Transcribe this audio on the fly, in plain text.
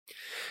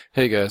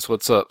Hey guys,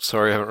 what's up?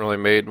 Sorry I haven't really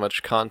made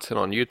much content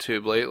on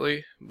YouTube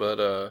lately,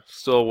 but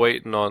still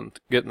waiting on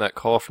getting that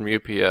call from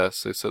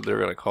UPS. They said they were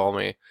going to call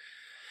me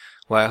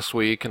last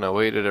week, and I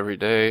waited every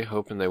day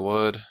hoping they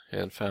would,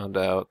 and found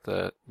out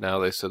that now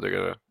they said they're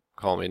going to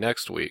call me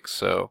next week.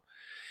 So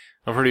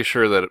I'm pretty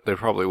sure that they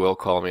probably will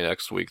call me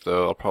next week,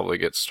 though. I'll probably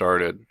get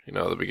started,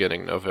 the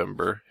beginning of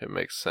November. It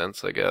makes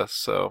sense, I guess.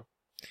 So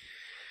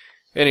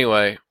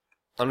anyway,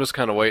 I'm just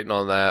kind of waiting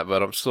on that,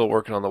 but I'm still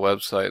working on the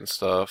website and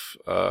stuff.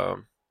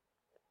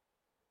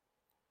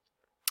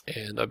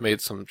 And I've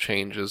made some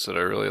changes that I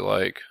really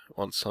like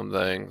on some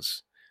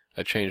things.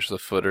 I changed the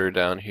footer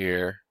down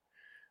here.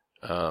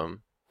 I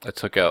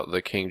took out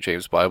the King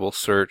James Bible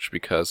search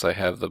because I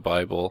have the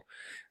Bible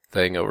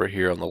thing over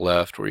here on the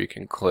left where you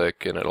can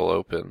click and it'll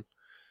open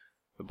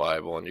the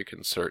Bible and you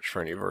can search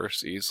for any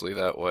verse easily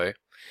that way.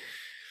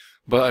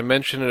 But I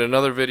mentioned in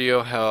another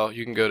video how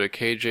you can go to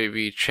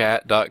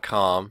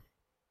kjvchat.com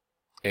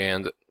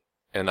and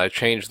I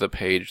changed the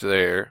page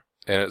there.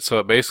 And so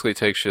it basically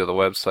takes you to the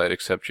website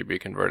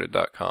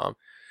acceptyoubeconverted.com,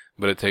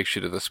 but it takes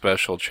you to the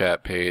special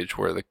chat page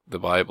where the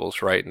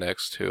Bible's right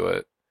next to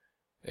it.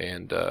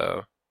 And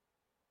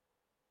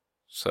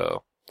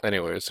so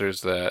anyways, there's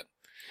that.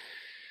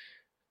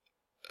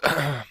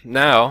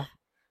 Now,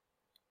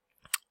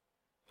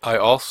 I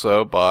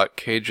also bought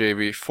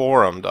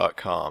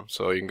kjvforum.com.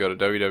 So you can go to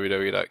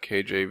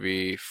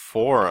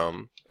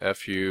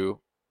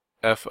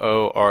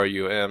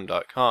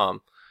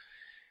www.kjvforum.com,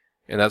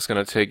 and that's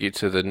going to take you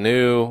to the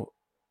new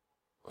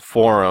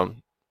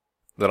forum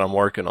that I'm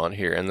working on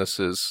here, and this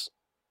is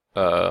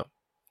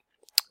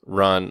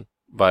run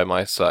by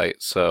my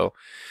site. So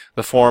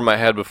the forum I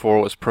had before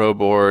was Pro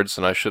Boards,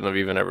 and I shouldn't have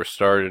even ever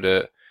started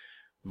it,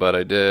 but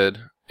I did,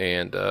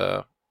 and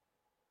I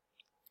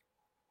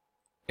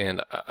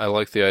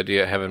like the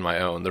idea of having my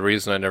own. The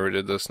reason I never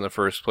did this in the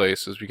first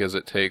place is because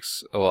it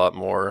takes a lot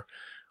more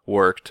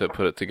work to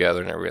put it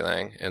together and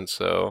everything, and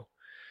so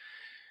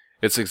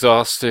it's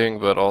exhausting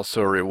but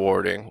also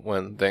rewarding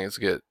when things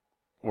get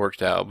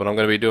worked out. But I'm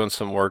going to be doing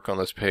some work on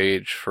this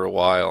page for a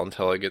while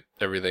until I get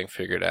everything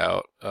figured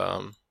out.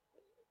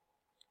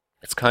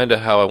 It's kind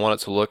of how I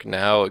want it to look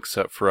now,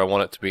 except for I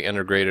want it to be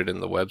integrated in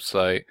the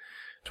website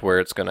to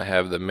where it's going to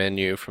have the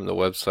menu from the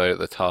website at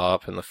the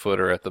top and the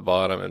footer at the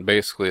bottom, and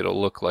basically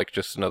it'll look like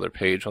just another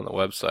page on the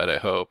website, I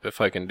hope, if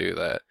I can do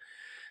that.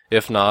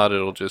 If not,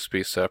 it'll just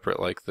be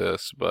separate like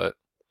this. But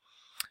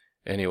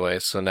anyway,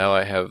 so now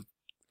I have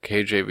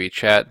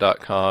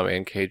kjvchat.com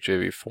and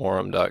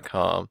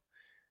kjvforum.com,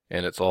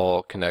 and it's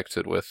all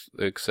connected with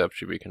Accept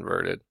You Be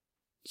Converted.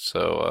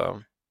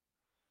 So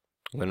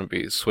I'm going to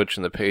be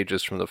switching the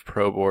pages from the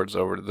Pro Boards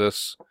over to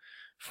this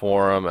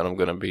forum, and I'm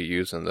going to be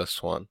using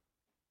this one.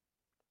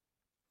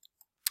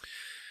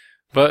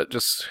 But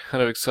just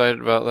kind of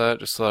excited about that.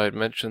 Just thought I'd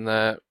mention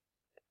that.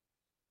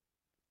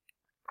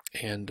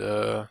 And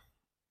that's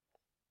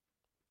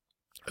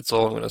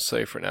all I'm going to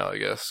say for now, I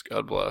guess.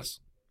 God bless.